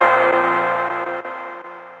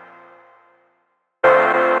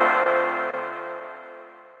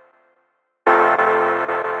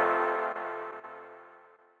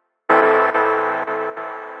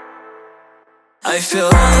I feel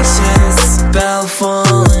anxious about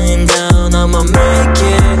falling down. I'ma make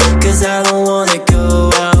it, cause I don't wanna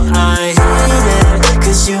go out. I hate it,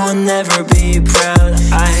 cause you will never be proud.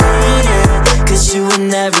 I hate it, cause you will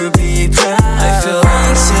never be proud. I feel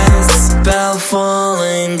anxious about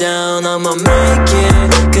falling down. I'ma make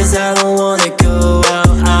it, cause I don't wanna go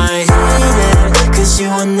out. I hate it, cause you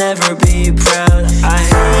will never be proud. I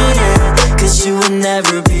hate it, cause you will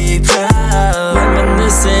never be proud.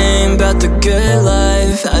 Reminiscing about the good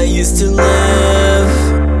life I used to live.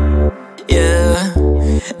 Yeah,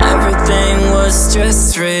 everything was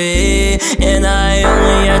stress-free, and I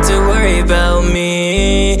only had to worry about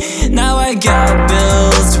me. Now I got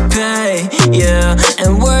bills to pay, yeah,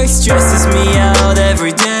 and work stresses me out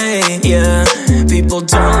every day, yeah. People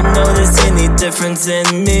don't notice any difference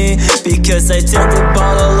in me, because I tend to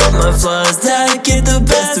bottle up my flaws that get the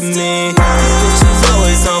best of me. Bitches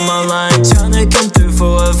always on my line, tryna come through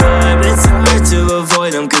for a vibe. It's hard to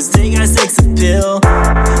avoid them, cause they got sex appeal,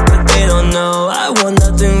 but they don't know I want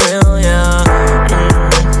nothing real, yeah.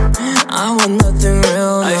 I want nothing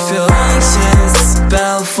real, no. I feel anxious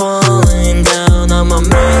about falling down. I'ma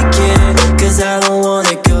make it, cause I don't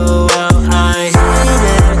wanna go out. I hate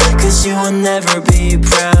it, cause you will never be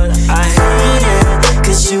proud. I hate it,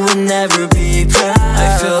 cause you will never be proud.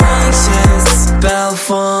 I feel anxious about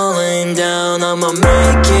falling down. I'ma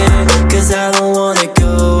make it, cause I don't wanna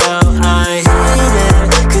go out. I hate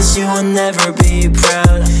it, cause you will never be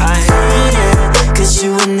proud. I hate it, cause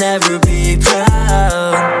you will never be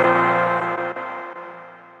proud.